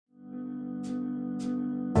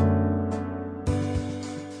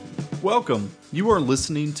Welcome. You are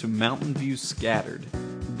listening to Mountain View Scattered.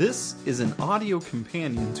 This is an audio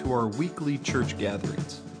companion to our weekly church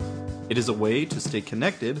gatherings. It is a way to stay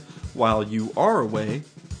connected while you are away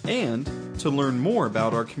and to learn more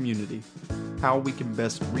about our community, how we can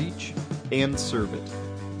best reach and serve it.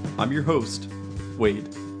 I'm your host,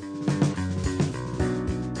 Wade.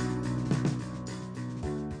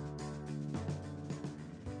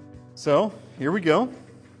 So, here we go.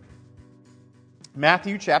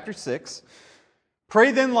 Matthew chapter 6.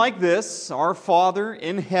 Pray then like this, Our Father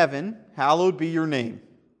in heaven, hallowed be your name.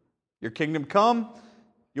 Your kingdom come,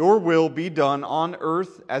 your will be done on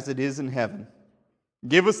earth as it is in heaven.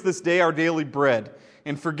 Give us this day our daily bread,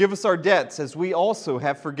 and forgive us our debts as we also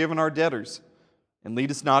have forgiven our debtors. And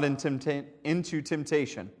lead us not into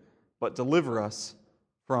temptation, but deliver us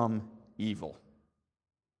from evil.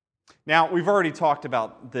 Now, we've already talked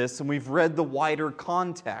about this, and we've read the wider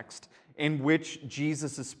context in which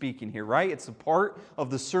Jesus is speaking here, right? It's a part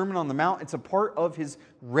of the Sermon on the Mount. It's a part of his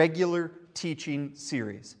regular teaching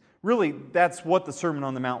series. Really, that's what the Sermon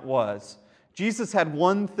on the Mount was. Jesus had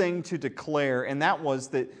one thing to declare, and that was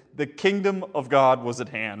that the kingdom of God was at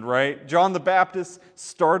hand, right? John the Baptist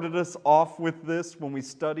started us off with this when we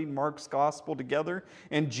studied Mark's gospel together,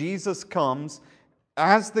 and Jesus comes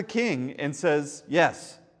as the king and says,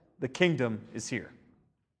 yes, the kingdom is here.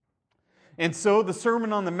 And so the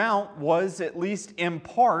Sermon on the Mount was, at least in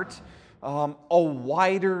part, a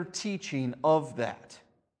wider teaching of that.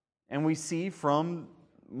 And we see from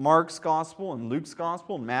Mark's gospel and Luke's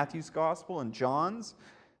gospel and Matthew's gospel and John's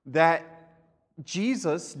that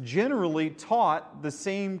Jesus generally taught the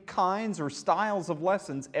same kinds or styles of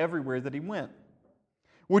lessons everywhere that he went.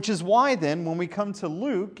 Which is why then when we come to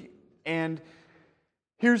Luke, and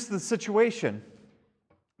here's the situation.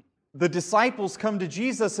 The disciples come to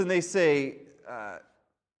Jesus and they say,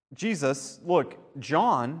 Jesus, look,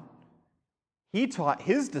 John, he taught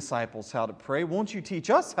his disciples how to pray. Won't you teach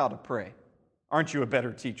us how to pray? Aren't you a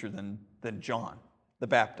better teacher than John, the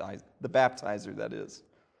baptizer, that is?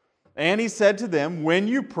 And he said to them, when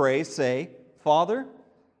you pray, say, Father,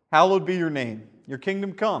 hallowed be your name. Your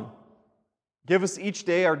kingdom come. Give us each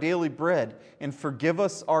day our daily bread, and forgive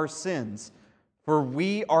us our sins, for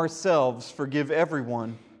we ourselves forgive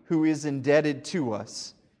everyone who is indebted to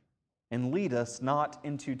us, and lead us not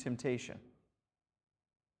into temptation.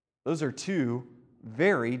 Those are two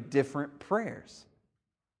very different prayers.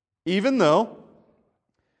 Even though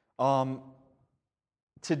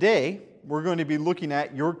today we're going to be looking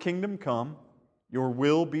at your kingdom come, your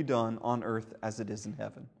will be done on earth as it is in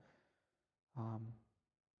heaven.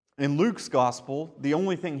 In Luke's gospel, the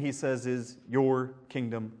only thing he says is, your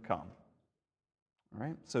kingdom come. All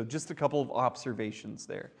right? So just a couple of observations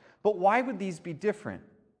there. But why would these be different?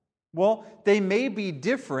 Well, they may be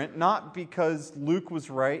different not because Luke was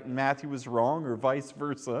right and Matthew was wrong or vice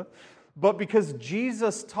versa, but because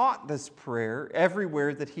Jesus taught this prayer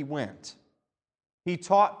everywhere that he went. He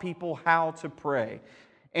taught people how to pray.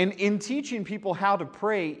 And in teaching people how to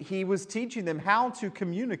pray, he was teaching them how to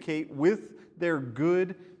communicate with their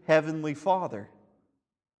good heavenly Father.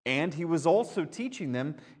 And he was also teaching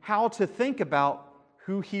them how to think about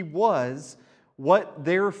who he was, what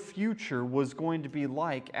their future was going to be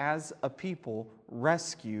like as a people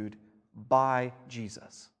rescued by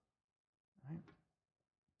Jesus. Right?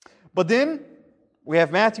 But then we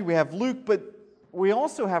have Matthew, we have Luke, but we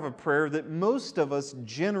also have a prayer that most of us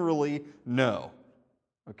generally know.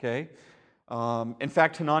 Okay? In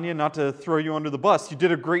fact, Hanania, not to throw you under the bus, you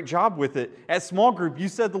did a great job with it. At small group, you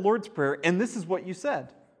said the Lord's Prayer, and this is what you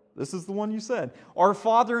said. This is the one you said. Our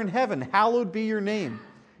Father in heaven, hallowed be your name.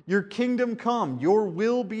 Your kingdom come, your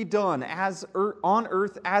will be done on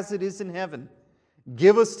earth as it is in heaven.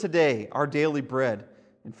 Give us today our daily bread,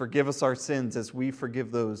 and forgive us our sins as we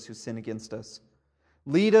forgive those who sin against us.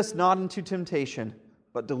 Lead us not into temptation,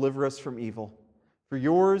 but deliver us from evil. For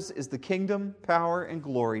yours is the kingdom, power, and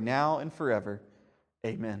glory, now and forever.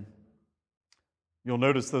 Amen. You'll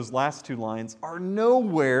notice those last two lines are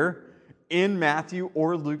nowhere in Matthew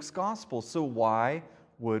or Luke's gospel. So why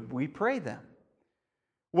would we pray them?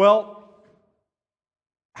 Well,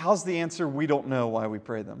 how's the answer? We don't know why we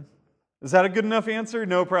pray them. Is that a good enough answer?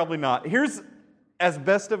 No, probably not. Here's as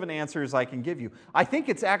best of an answer as I can give you. I think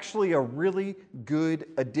it's actually a really good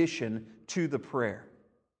addition to the prayer.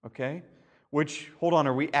 Okay? Which, hold on,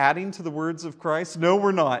 are we adding to the words of Christ? No,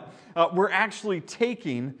 we're not. We're actually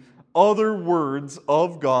taking other words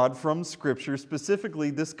of God from Scripture.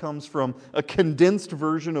 Specifically, this comes from a condensed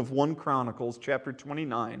version of 1 Chronicles chapter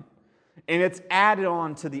 29. And it's added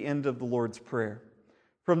on to the end of the Lord's Prayer.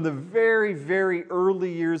 From the very, very early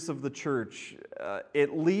years of the church,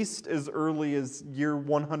 at least as early as year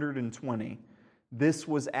 120, this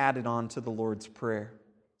was added on to the Lord's Prayer,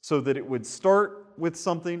 so that it would start with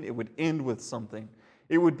something, it would end with something.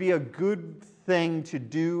 It would be a good thing to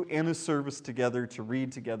do in a service together, to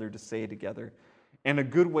read together, to say together, and a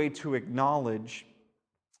good way to acknowledge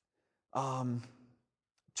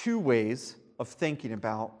two ways of thinking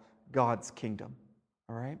about God's kingdom.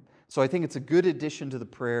 All right? So I think it's a good addition to the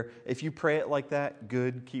prayer. If you pray it like that,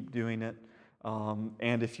 good, keep doing it.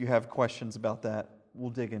 And if you have questions about that, we'll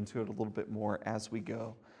dig into it a little bit more as we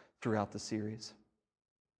go throughout the series.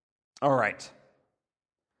 All right.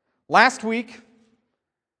 Last week,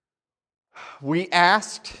 we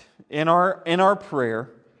asked in our prayer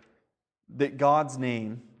that God's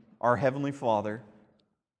name, our Heavenly Father,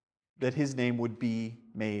 that His name would be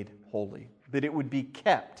made holy, that it would be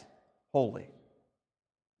kept holy.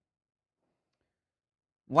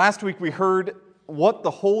 Last week we heard what the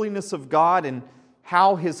holiness of God and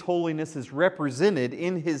how His holiness is represented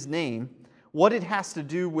in His name, what it has to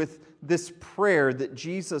do with this prayer that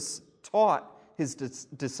Jesus taught His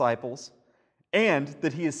disciples, and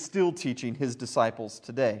that He is still teaching His disciples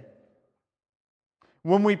today.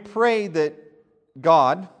 When we pray that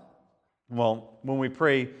when we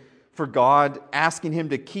pray for God, asking Him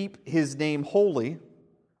to keep His name holy,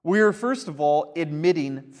 we are first of all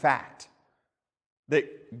admitting fact,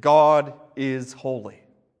 that God is holy.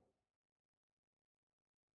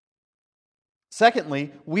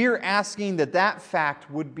 Secondly, we are asking that that fact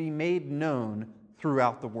would be made known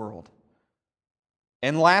throughout the world.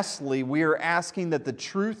 And lastly, we are asking that the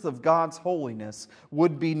truth of God's holiness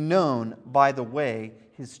would be known by the way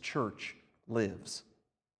His church lives.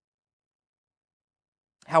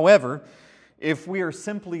 However, if we are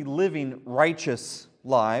simply living righteous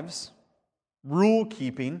lives,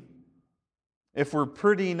 rule-keeping, if we're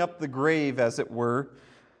prettying up the grave, as it were,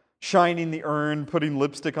 shining the urn, putting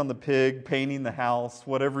lipstick on the pig, painting the house,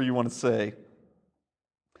 whatever you want to say,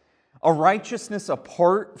 a righteousness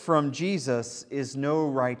apart from Jesus is no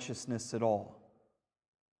righteousness at all.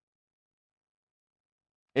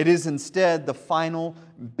 It is instead the final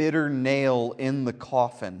bitter nail in the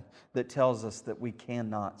coffin that tells us that we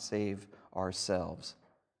cannot save ourselves.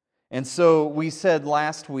 And so we said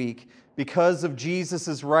last week, because of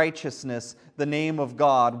Jesus' righteousness, the name of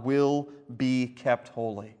God will be kept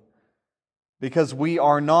holy. Because we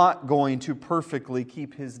are not going to perfectly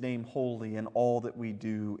keep His name holy in all that we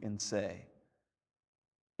do and say,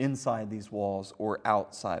 inside these walls or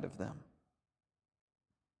outside of them.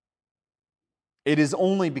 It is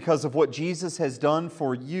only because of what Jesus has done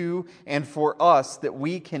for you and for us that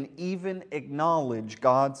we can even acknowledge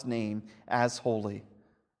God's name as holy.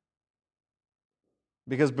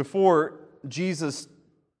 Because before Jesus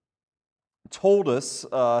told us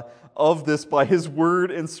of this by His Word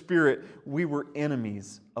and Spirit, we were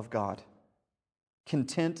enemies of God,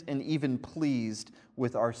 content and even pleased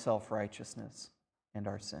with our self-righteousness and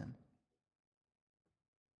our sin.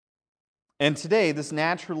 And today, this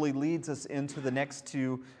naturally leads us into the next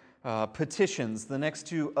two petitions, the next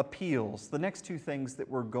two appeals, the next two things that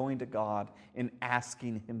we're going to God and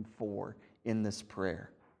asking Him for in this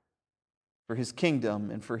prayer, for His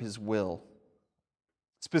kingdom and for His will.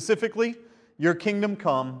 Specifically, your kingdom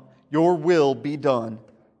come, your will be done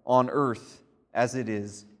on earth as it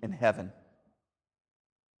is in heaven.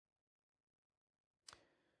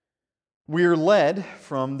 We are led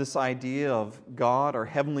from this idea of God, our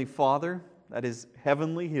Heavenly Father, that is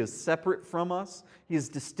heavenly. He is separate from us. He is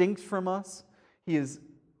distinct from us. He is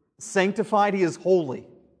sanctified. He is holy,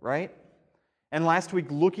 right? And last week,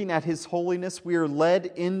 looking at His holiness, we are led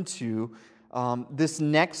into this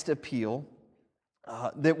next appeal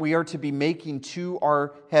that we are to be making to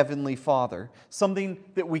our Heavenly Father, something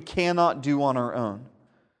that we cannot do on our own.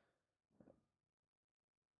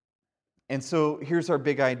 And so here's our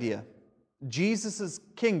big idea. Jesus'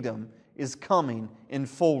 kingdom is coming in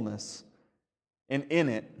fullness, and in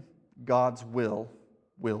it, God's will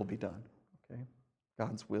be done. Okay?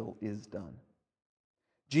 God's will is done.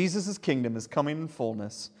 Jesus' kingdom is coming in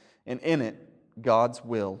fullness, and in it, God's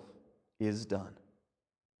will is done.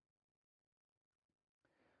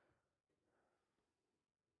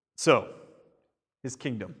 So, His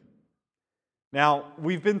kingdom. Now,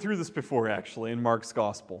 we've been through this before, actually, in Mark's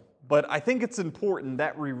Gospel. But I think it's important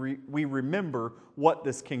that we remember what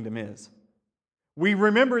this kingdom is. We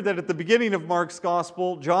remember that at the beginning of Mark's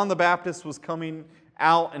Gospel, John the Baptist was coming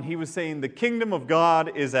out and he was saying, the kingdom of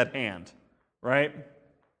God is at hand, right?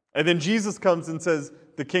 And then Jesus comes and says,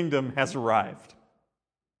 the kingdom has arrived.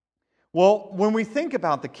 Well, when we think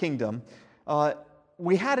about the kingdom,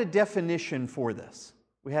 we had a definition for this.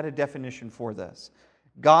 We had a definition for this.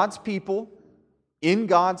 God's people in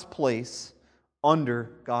God's place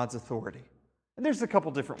under God's authority. And there's a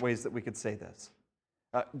couple different ways that we could say this.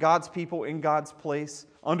 God's people in God's place,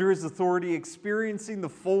 under His authority, experiencing the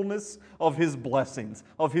fullness of His blessings,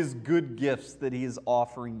 of His good gifts that He is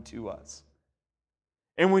offering to us.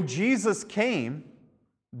 And when Jesus came,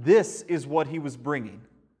 this is what He was bringing.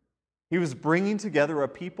 He was bringing together a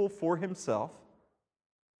people for Himself,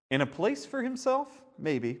 in a place for Himself,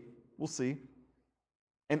 maybe, we'll see,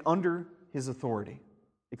 and under His authority,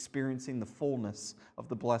 experiencing the fullness of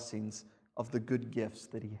the blessings of the good gifts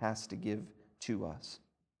that He has to give to us.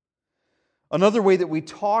 Another way that we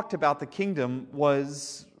talked about the kingdom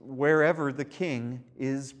was wherever the king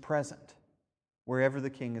is present. Wherever the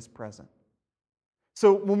king is present.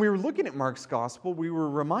 So when we were looking at Mark's gospel, we were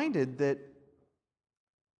reminded that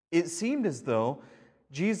it seemed as though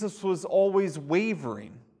Jesus was always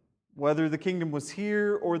wavering, whether the kingdom was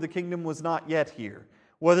here or the kingdom was not yet here,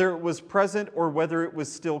 whether it was present or whether it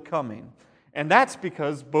was still coming. And that's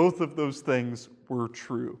because both of those things were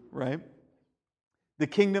true, right? The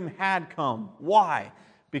kingdom had come. Why?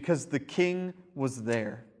 Because the king was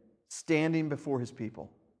there, standing before his people.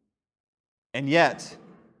 And yet,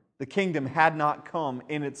 the kingdom had not come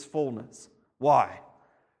in its fullness. Why?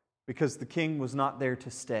 Because the king was not there to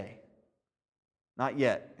stay. Not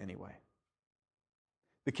yet, anyway.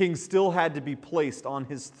 The king still had to be placed on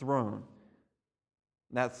his throne.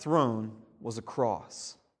 That throne was a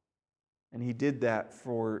cross. And He did that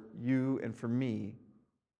for you and for me,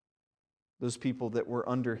 those people that were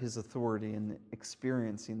under His authority and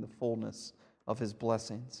experiencing the fullness of His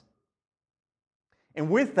blessings. And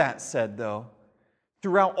with that said, though,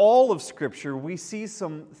 throughout all of Scripture, we see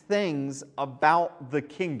some things about the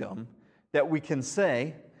kingdom that we can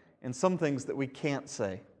say, and some things that we can't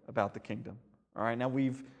say about the kingdom. All right, now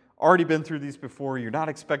we've already been through these before. You're not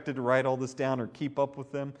expected to write all this down or keep up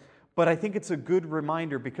with them. But I think it's a good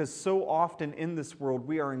reminder because so often in this world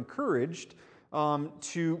we are encouraged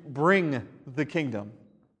to bring the kingdom.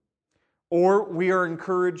 Or we are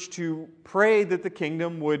encouraged to pray that the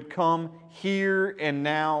kingdom would come here and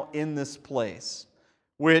now in this place,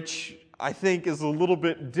 which I think is a little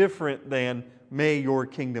bit different than may your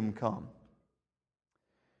kingdom come.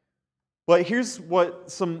 But here's what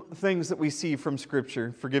some things that we see from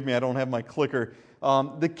Scripture. Forgive me, I don't have my clicker.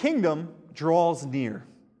 The kingdom draws near.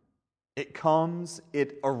 It comes,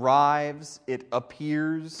 it arrives, it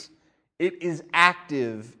appears, it is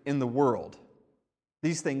active in the world.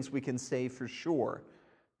 These things we can say for sure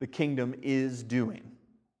the kingdom is doing.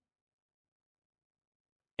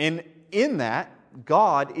 And in that,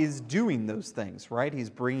 God is doing those things, right? He's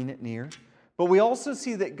bringing it near. But we also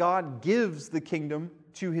see that God gives the kingdom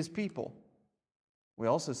to His people. We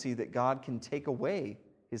also see that God can take away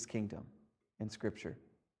His kingdom in Scripture.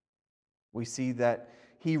 We see that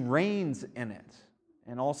He reigns in it,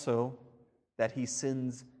 and also that He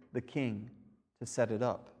sends the king to set it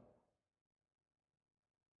up.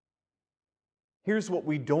 Here's what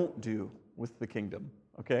we don't do with the kingdom,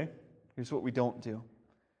 okay? Here's what we don't do.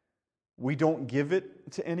 We don't give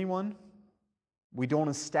it to anyone. We don't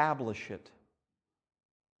establish it.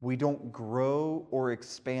 We don't grow or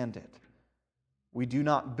expand it. We do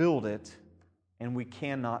not build it, and we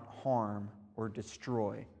cannot harm or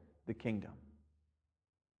destroy the kingdom.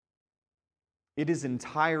 It is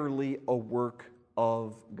entirely a work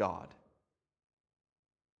of God.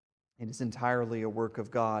 It is entirely a work of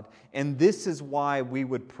God. And this is why we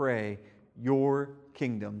would pray, your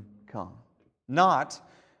kingdom come. Not,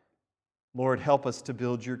 Lord, help us to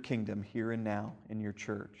build your kingdom here and now in your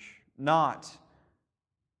church. Not,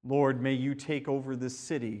 Lord, may you take over this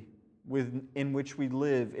city in which we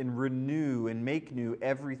live and renew and make new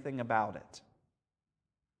everything about it.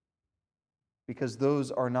 Because those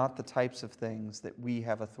are not the types of things that we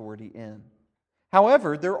have authority in.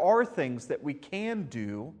 However, there are things that we can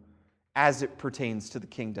do as it pertains to the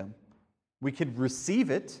kingdom. We can receive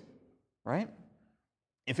it, right?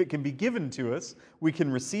 If it can be given to us, we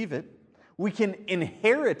can receive it. We can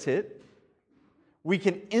inherit it. We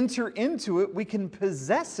can enter into it. We can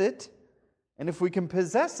possess it. And if we can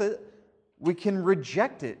possess it, we can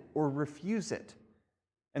reject it or refuse it.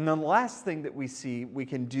 And the last thing that we see we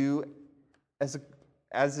can do as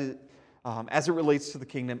it relates to the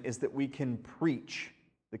kingdom is that we can preach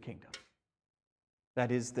the kingdom. That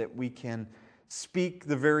is, that we can speak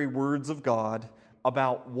the very words of God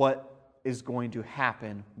about what is going to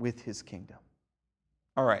happen with His kingdom.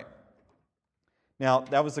 All right. Now,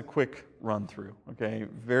 that was a quick run through, okay?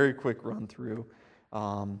 Very quick run through.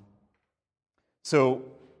 So,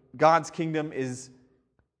 God's kingdom is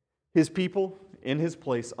His people in His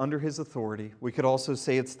place, under His authority. We could also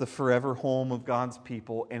say it's the forever home of God's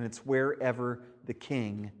people, and it's wherever the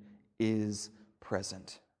King is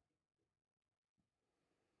present.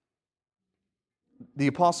 The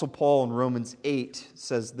Apostle Paul in Romans 8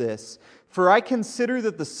 says this, "For I consider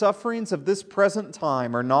that the sufferings of this present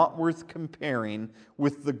time are not worth comparing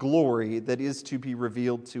with the glory that is to be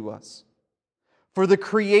revealed to us. For the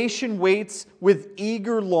creation waits with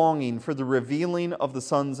eager longing for the revealing of the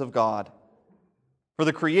sons of God. For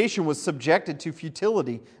the creation was subjected to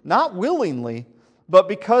futility, not willingly, but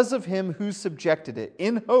because of Him who subjected it,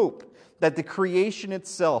 in hope that the creation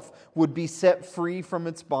itself would be set free from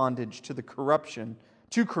its bondage to corruption,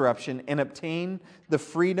 and obtain the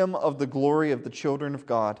freedom of the glory of the children of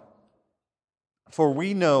God. For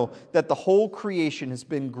we know that the whole creation has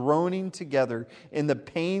been groaning together in the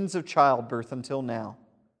pains of childbirth until now.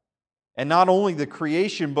 And not only the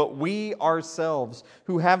creation, but we ourselves,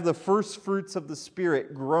 who have the first fruits of the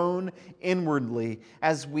Spirit, groan inwardly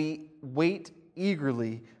as we wait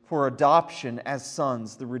eagerly for adoption as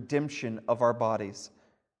sons, the redemption of our bodies.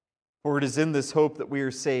 For it is in this hope that we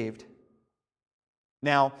are saved.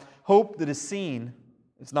 Now, hope that is seen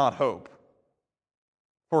is not hope.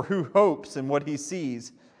 For who hopes in what he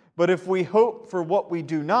sees? But if we hope for what we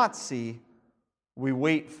do not see, we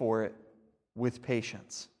wait for it with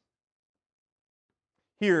patience."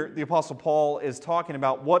 Here, the Apostle Paul is talking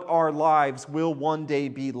about what our lives will one day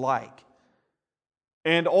be like.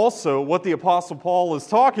 And also, what the Apostle Paul is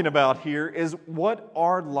talking about here is what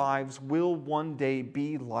our lives will one day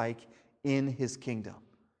be like in His kingdom.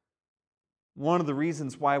 One of the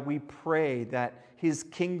reasons why we pray that His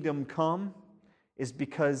kingdom come is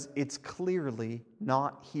because it's clearly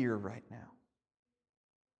not here right now.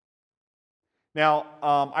 Now,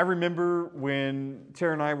 I remember when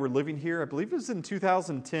Tara and I were living here, I believe it was in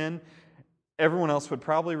 2010. Everyone else would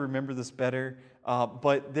probably remember this better,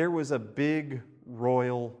 but there was a big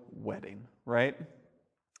royal wedding, right?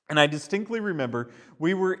 And I distinctly remember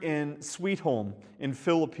we were in Sweet Home in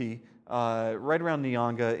Philippi, right around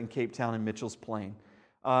Nyanga in Cape Town and Mitchell's Plain.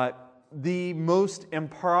 The most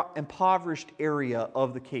impoverished area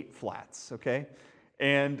of the Cape Flats, okay?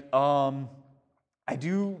 And I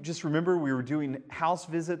do just remember we were doing house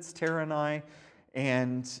visits, Tara and I,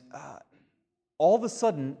 and all of a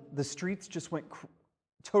sudden, the streets just went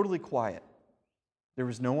totally quiet. There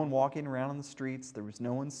was no one walking around on the streets. There was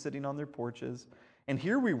no one sitting on their porches. And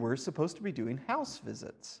here we were supposed to be doing house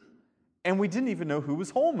visits. And we didn't even know who was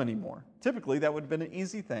home anymore. Typically, that would have been an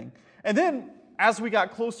easy thing. And then, as we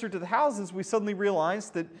got closer to the houses, we suddenly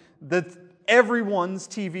realized that everyone's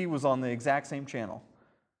TV was on the exact same channel.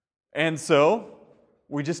 And so,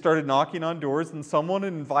 we just started knocking on doors, and someone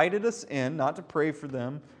invited us in, not to pray for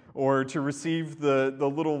them or to receive the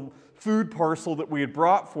little food parcel that we had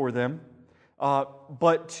brought for them,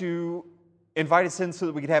 but to invite us in so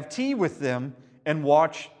that we could have tea with them and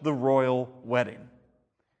watch the royal wedding.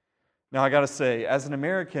 Now, I got to say, as an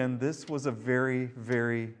American, this was a very,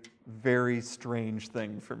 very, very strange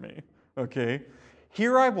thing for me, okay?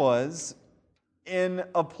 Here I was in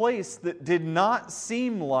a place that did not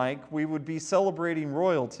seem like we would be celebrating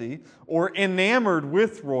royalty or enamored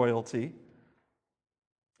with royalty.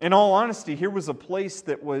 In all honesty, here was a place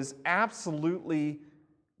that was absolutely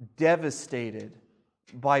devastated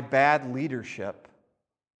by bad leadership,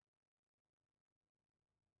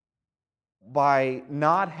 by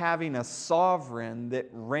not having a sovereign that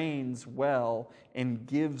reigns well and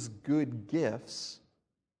gives good gifts.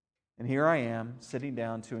 And here I am, sitting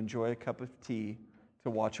down to enjoy a cup of tea to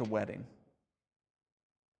watch a wedding.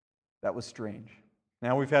 That was strange.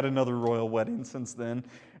 Now we've had another royal wedding since then.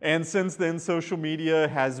 And since then, social media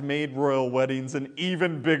has made royal weddings an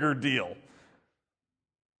even bigger deal.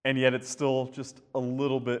 And yet it's still just a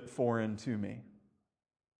little bit foreign to me.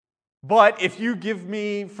 But if you give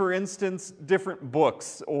me, for instance, different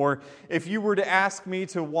books, or if you were to ask me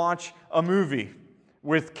to watch a movie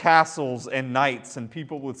with castles and knights and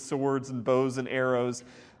people with swords and bows and arrows,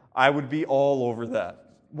 I would be all over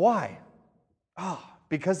that. Why?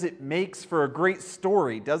 Because it makes for a great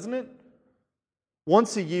story, doesn't it?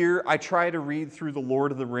 Once a year, I try to read through The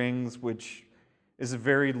Lord of the Rings, which is a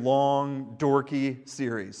very long, dorky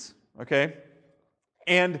series, okay?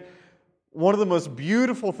 And one of the most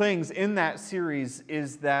beautiful things in that series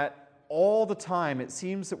is that all the time it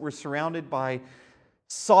seems that we're surrounded by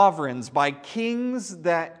sovereigns, by kings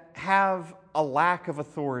that have a lack of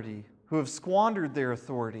authority, who have squandered their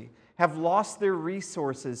authority, have lost their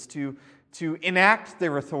resources to enact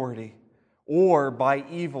their authority, or by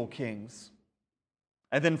evil kings.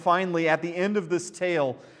 And then finally, at the end of this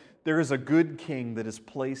tale, there is a good king that is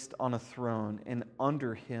placed on a throne, and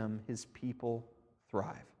under him his people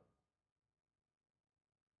thrive.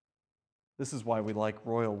 This is why we like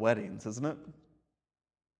royal weddings, isn't it?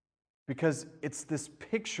 Because it's this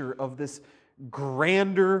picture of this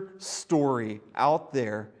grander story out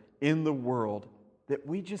there in the world that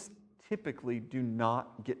we just typically do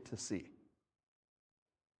not get to see.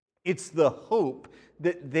 It's the hope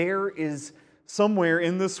that there is somewhere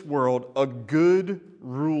in this world a good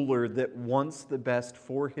ruler that wants the best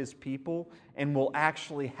for his people and will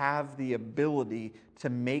actually have the ability to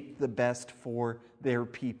make the best for their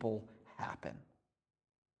people happen.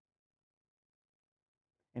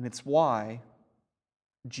 And it's why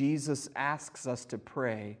Jesus asks us to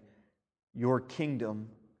pray, "Your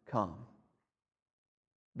kingdom come."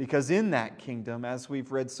 Because in that kingdom, as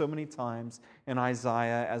we've read so many times in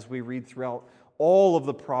Isaiah, as we read throughout all of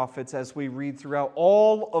the prophets, as we read throughout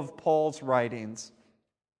all of Paul's writings,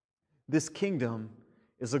 this kingdom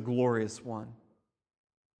is a glorious one.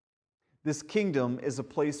 This kingdom is a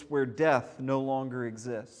place where death no longer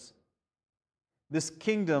exists. This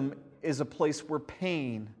kingdom is a place where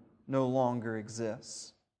pain no longer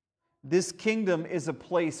exists. This kingdom is a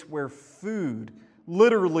place where food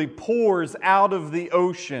literally pours out of the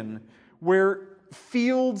ocean, where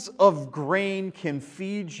fields of grain can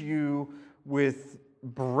feed you with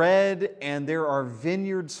bread, and there are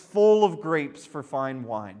vineyards full of grapes for fine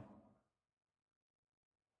wine.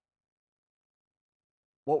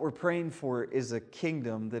 What we're praying for is a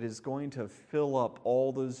kingdom that is going to fill up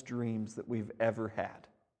all those dreams that we've ever had.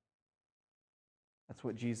 That's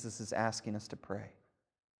what Jesus is asking us to pray,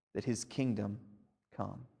 that his kingdom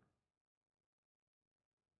come.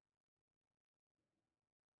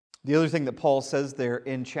 The other thing that Paul says there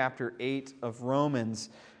in chapter 8 of Romans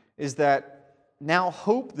is that now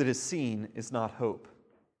hope that is seen is not hope.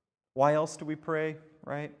 Why else do we pray,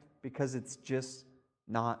 right? Because it's just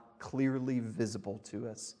not clearly visible to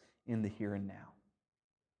us in the here and now.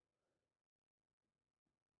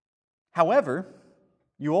 However,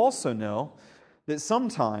 you also know that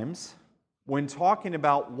sometimes when talking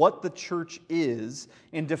about what the church is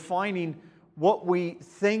and defining what we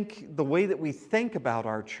think, the way that we think about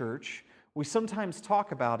our church, we sometimes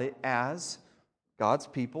talk about it as God's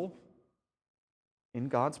people in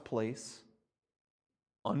God's place,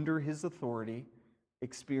 under his authority,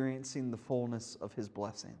 experiencing the fullness of his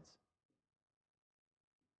blessings.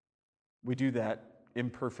 We do that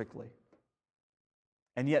imperfectly.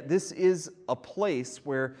 And yet this is a place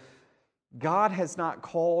where God has not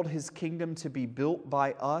called his kingdom to be built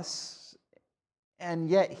by us, and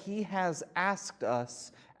yet he has asked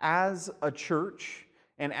us as a church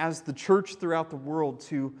and as the church throughout the world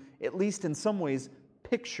to, at least in some ways,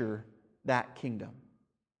 picture that kingdom.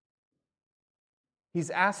 He's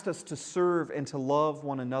asked us to serve and to love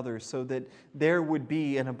one another so that there would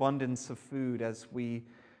be an abundance of food, as we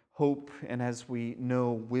hope and as we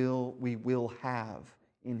know we will have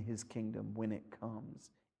in his kingdom when it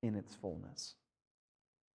comes in its fullness.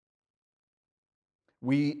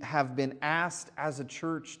 We have been asked as a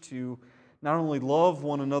church to not only love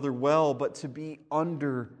one another well, but to be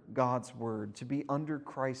under God's word, to be under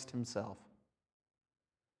Christ himself,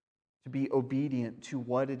 to be obedient to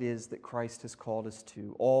what it is that Christ has called us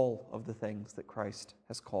to, all of the things that Christ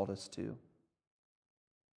has called us to.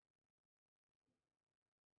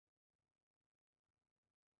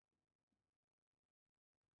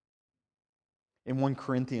 In 1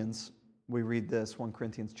 Corinthians, we read this, 1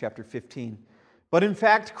 Corinthians chapter 15. But in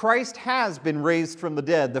fact, Christ has been raised from the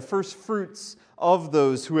dead, the first fruits of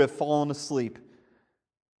those who have fallen asleep.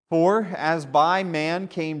 For as by man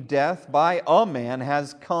came death, by a man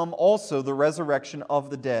has come also the resurrection of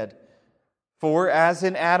the dead. For as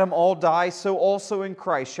in Adam all die, so also in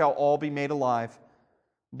Christ shall all be made alive,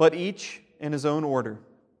 but each in his own order.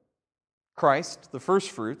 Christ, the first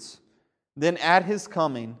fruits, then at his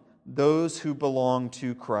coming, those who belong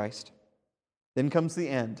to Christ. Then comes the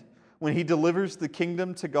end, when he delivers the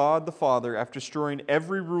kingdom to God the Father after destroying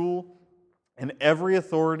every rule and every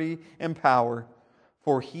authority and power,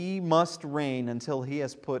 for he must reign until he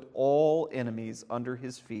has put all enemies under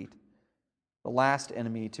his feet. The last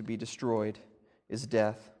enemy to be destroyed is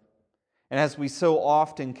death. And as we so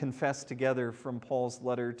often confess together from Paul's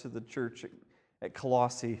letter to the church at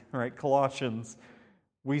Colossae, right, Colossians,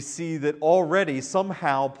 we see that already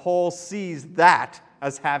somehow Paul sees that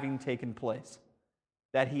as having taken place,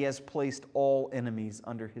 that he has placed all enemies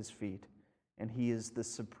under his feet, and he is the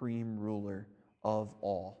supreme ruler of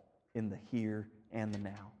all in the here and the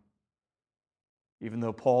now. Even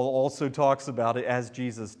though Paul also talks about it, as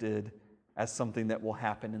Jesus did, as something that will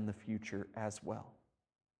happen in the future as well.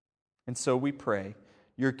 And so we pray,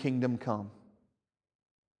 your kingdom come.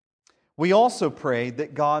 We also pray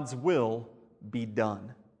that God's will be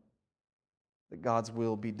done. That God's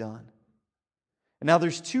will be done. And now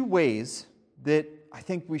there's two ways that I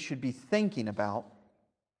think we should be thinking about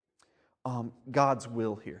God's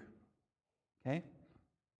will here. Okay?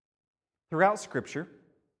 Throughout Scripture,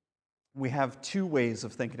 we have two ways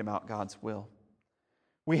of thinking about God's will.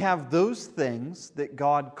 We have those things that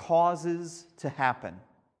God causes to happen.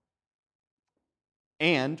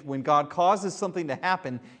 And when God causes something to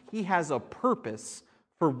happen, He has a purpose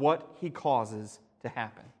for what He causes to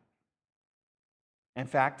happen. In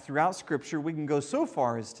fact, throughout Scripture, we can go so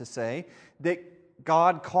far as to say that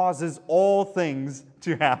God causes all things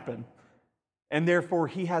to happen. And therefore,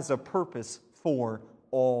 He has a purpose for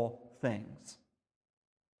all things.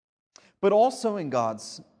 But also in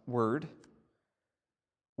God's Word,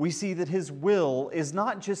 we see that His will is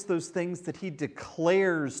not just those things that He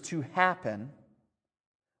declares to happen,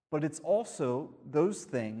 but it's also those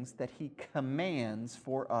things that He commands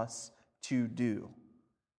for us to do.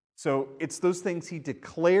 So it's those things He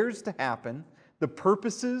declares to happen, the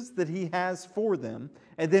purposes that He has for them,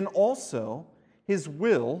 and then also His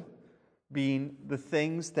will being the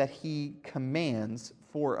things that He commands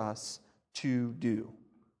for us to do.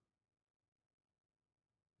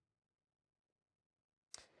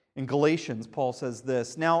 In Galatians, Paul says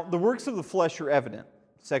this, "Now the works of the flesh are evident: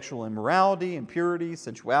 sexual immorality, impurity,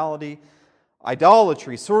 sensuality,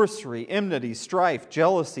 idolatry, sorcery, enmity, strife,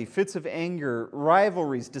 jealousy, fits of anger,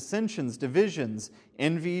 rivalries, dissensions, divisions,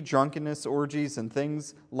 envy, drunkenness, orgies, and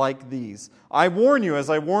things like these. I warn you, as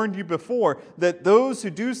I warned you before, that those who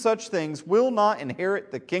do such things will not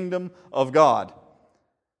inherit the kingdom of God.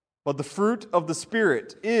 But the fruit of the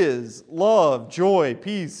Spirit is love, joy,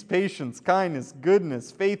 peace, patience, kindness,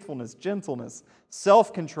 goodness, faithfulness, gentleness,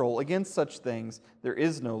 self-control. Against such things there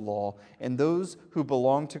is no law. And those who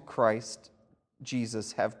belong to Christ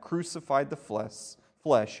Jesus have crucified the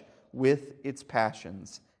flesh with its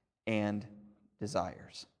passions and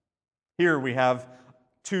desires." Here we have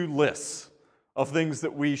two lists of things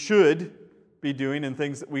that we should be doing and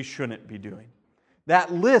things that we shouldn't be doing.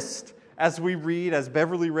 That list, as we read, as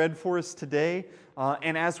Beverly read for us today,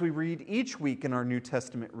 and as we read each week in our New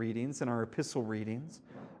Testament readings and our epistle readings,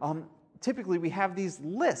 typically we have these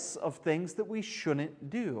lists of things that we shouldn't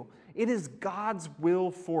do. It is God's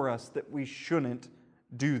will for us that we shouldn't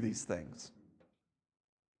do these things.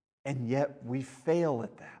 And yet we fail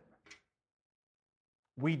at that.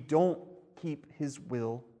 We don't keep His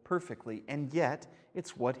will perfectly, and yet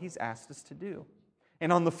it's what He's asked us to do.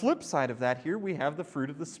 And on the flip side of that, here we have the fruit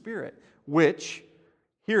of the Spirit, which,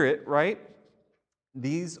 hear it, right?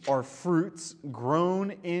 These are fruits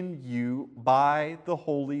grown in you by the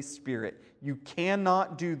Holy Spirit. You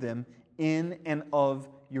cannot do them in and of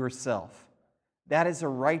yourself. That is a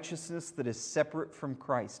righteousness that is separate from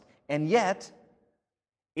Christ. And yet,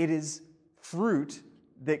 it is fruit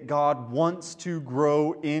that God wants to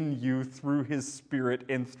grow in you through His Spirit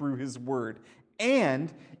and through His Word.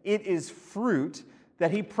 And it is fruit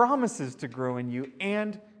that He promises to grow in you,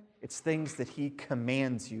 and it's things that He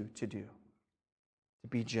commands you to do. To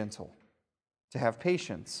be gentle, to have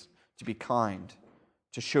patience, to be kind,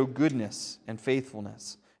 to show goodness and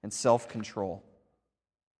faithfulness and self-control.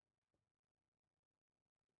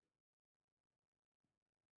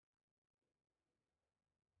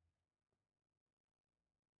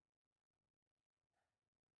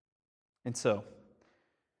 And so,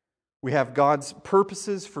 we have God's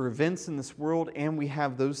purposes for events in this world, and we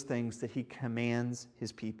have those things that He commands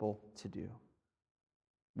His people to do.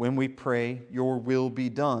 When we pray, "Your will be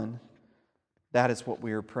done," that is what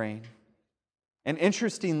we are praying. And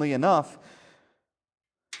interestingly enough,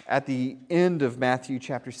 at the end of Matthew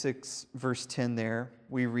chapter 6, verse 10 there,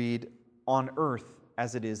 we read, "On earth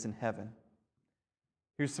as it is in heaven."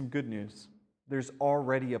 Here's some good news. There's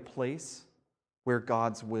already a place where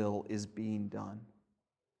God's will is being done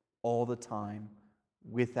all the time,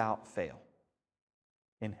 without fail,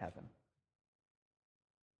 in heaven.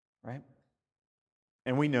 Right?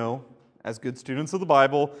 And we know, as good students of the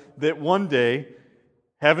Bible, that one day,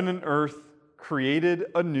 heaven and earth, created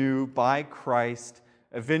anew by Christ,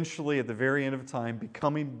 eventually at the very end of time,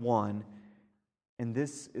 becoming one. And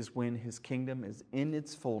this is when His kingdom is in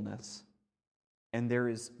its fullness, and there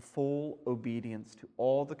is full obedience to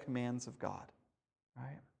all the commands of God.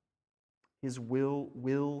 Right? His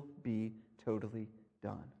will be totally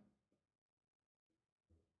done.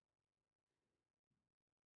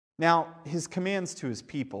 Now, His commands to His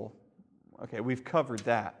people, okay, we've covered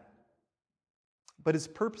that. But His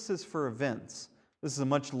purposes for events, this is a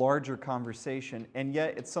much larger conversation, and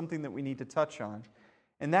yet it's something that we need to touch on.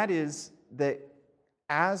 And that is that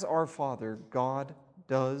as our Father, God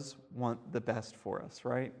does want the best for us,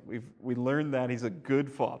 right? We learned that He's a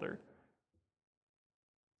good Father.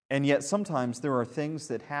 And yet sometimes there are things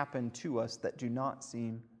that happen to us that do not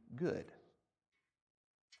seem good.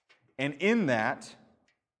 And in that,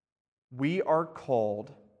 we are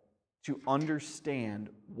called to understand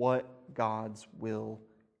what God's will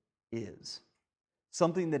is.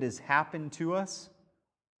 Something that has happened to us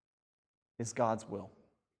is God's will.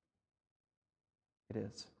 It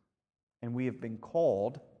is. And we have been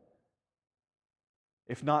called,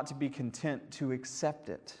 if not to be content, to accept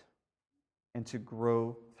it and to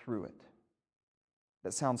grow through it.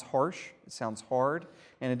 That sounds harsh, it sounds hard,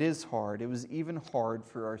 and it is hard. It was even hard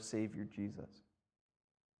for our Savior Jesus.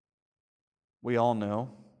 We all know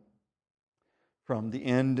from the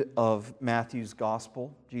end of Matthew's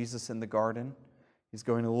Gospel, Jesus in the garden, he's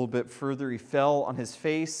going a little bit further. He fell on his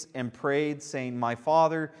face and prayed, saying, "My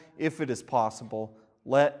Father, if it is possible,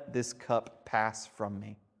 let this cup pass from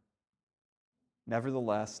me.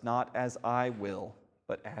 Nevertheless, not as I will,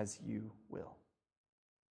 but as you will."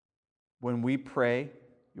 When we pray,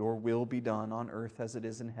 "Your will be done on earth as it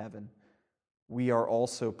is in heaven," we are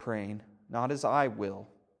also praying, not as I will,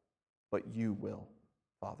 but you will,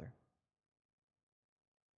 Father.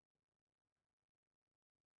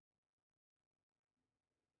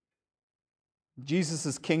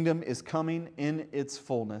 Jesus' kingdom is coming in its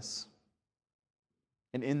fullness.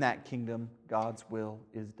 And in that kingdom, God's will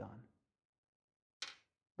is done.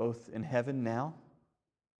 Both in heaven now,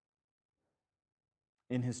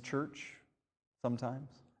 in His church sometimes.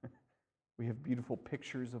 We have beautiful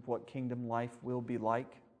pictures of what kingdom life will be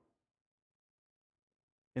like.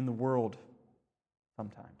 In the world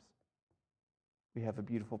sometimes. We have a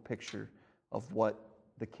beautiful picture of what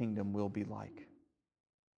the kingdom will be like.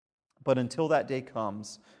 But until that day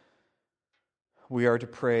comes, we are to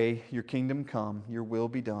pray, "Your kingdom come, your will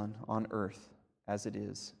be done on earth as it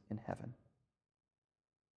is in heaven."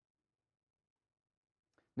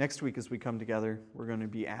 Next week, as we come together, we're going to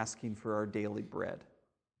be asking for our daily bread.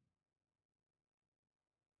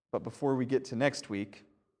 But before we get to next week,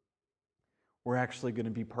 we're actually going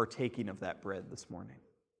to be partaking of that bread this morning.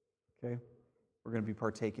 Okay? We're going to be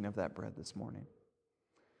partaking of that bread this morning.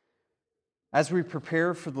 As we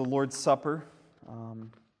prepare for the Lord's Supper,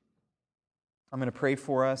 I'm going to pray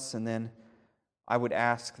for us, and then I would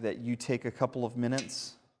ask that you take a couple of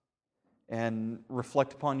minutes and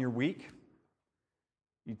reflect upon your week.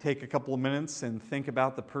 You take a couple of minutes and think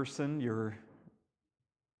about the person,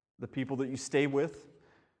 the people that you stay with,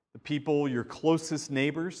 the people, your closest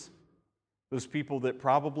neighbors, those people that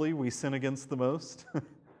probably we sin against the most. I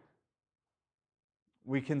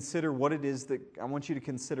want you to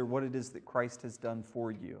consider what it is that Christ has done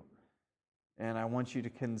for you. And I want you to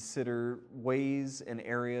consider ways and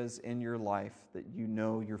areas in your life that you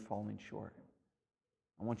know you're falling short.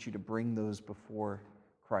 I want you to bring those before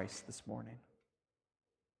Christ this morning.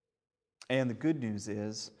 And the good news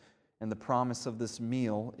is, and the promise of this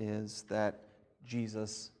meal is that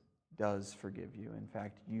Jesus does forgive you. In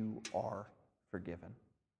fact, you are forgiven.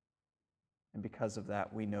 And because of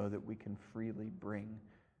that, we know that we can freely bring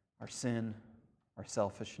our sin, our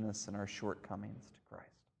selfishness, and our shortcomings to Christ.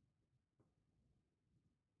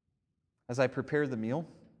 As I prepare the meal,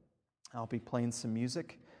 I'll be playing some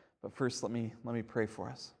music, but first let me pray for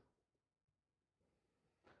us.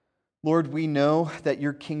 Lord, we know that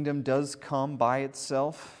your kingdom does come by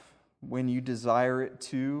itself when you desire it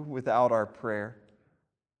to, without our prayer.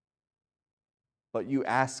 But you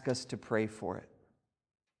ask us to pray for it.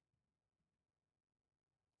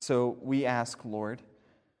 So we ask, Lord,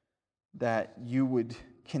 that you would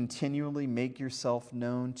continually make yourself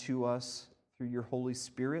known to us through your Holy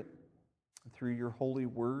Spirit, through your holy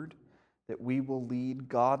word, that we will lead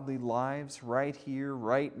godly lives right here,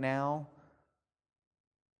 right now,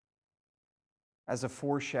 as a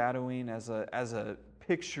foreshadowing, as a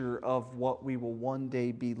picture of what we will one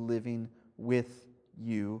day be living with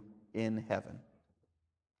you in heaven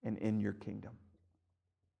and in your kingdom.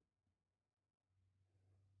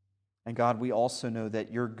 And God, we also know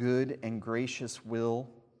that your good and gracious will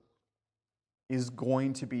is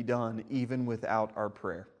going to be done even without our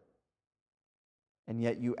prayer. And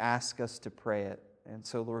yet you ask us to pray it. And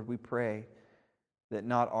so, Lord, we pray that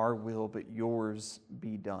not our will, but yours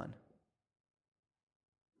be done.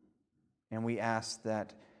 And we ask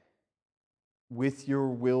that with your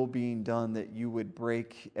will being done, that you would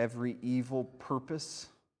break every evil purpose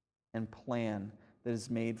and plan that is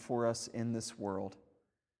made for us in this world.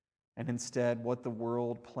 And instead, what the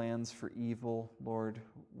world plans for evil, Lord,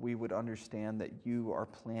 we would understand that you are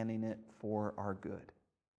planning it for our good.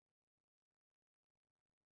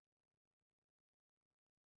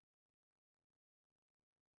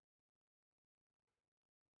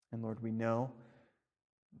 And Lord, we know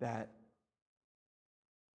that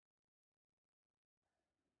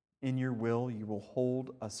in your will you will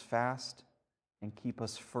hold us fast and keep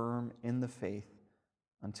us firm in the faith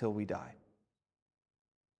until we die.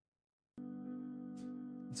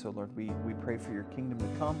 And so, Lord, we pray for your kingdom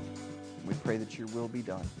to come. And we pray that your will be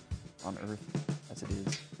done on earth as it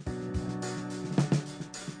is.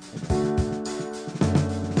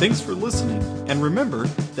 Thanks for listening, and remember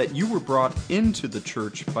that you were brought into the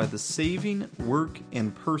church by the saving work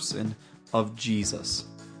and person of Jesus.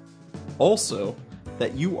 Also,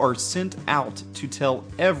 that you are sent out to tell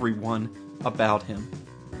everyone about him.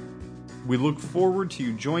 We look forward to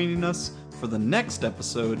you joining us for the next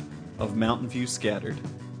episode of Mountain View Scattered.